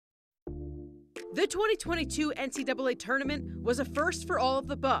The 2022 NCAA Tournament was a first for all of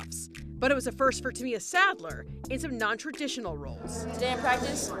the Buffs, but it was a first for Tameiya Sadler in some non-traditional roles. Today in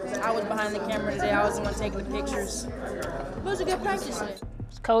practice, I was behind the camera today. I was the one taking the pictures. It was a good practice today.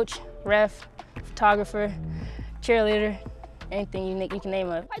 Coach, ref, photographer, cheerleader, anything you can name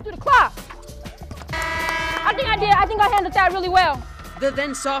up. Right through the clock. I think I did. I think I handled that really well. The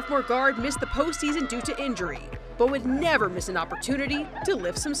then sophomore guard missed the postseason due to injury, but would never miss an opportunity to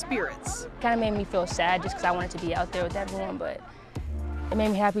lift some spirits. Kind of made me feel sad just because I wanted to be out there with everyone, but it made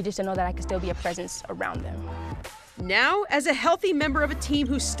me happy just to know that I could still be a presence around them. Now, as a healthy member of a team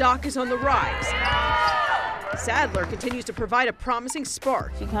whose stock is on the rise, Sadler continues to provide a promising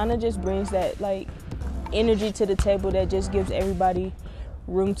spark. She kind of just brings that energy to the table that just gives everybody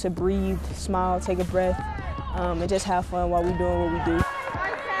room to breathe, smile, take a breath, and just have fun while we're doing what we do.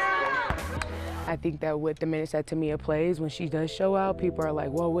 I think that with the minutes that Tameiya plays, when she does show out, people are like,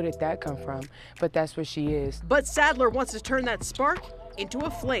 well, where did that come from? But that's what she is. But Sadler wants to turn that spark into a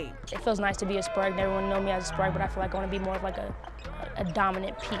flame. It feels nice to be a spark, and everyone knows me as a spark, but I feel like I want to be more of like a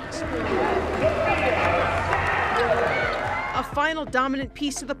dominant piece. A final dominant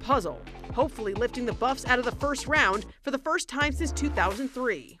piece to the puzzle, hopefully lifting the Buffs out of the first round for the first time since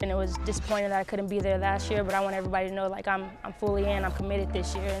 2003. And it was disappointing that I couldn't be there last year, but I want everybody to know like I'm fully in, I'm committed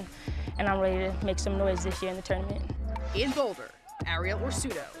this year, and I'm ready to make some noise this year in the tournament. In Boulder, Ariel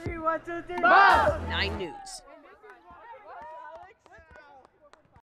Orsuto, 3, 1, 2, 3, 9 News.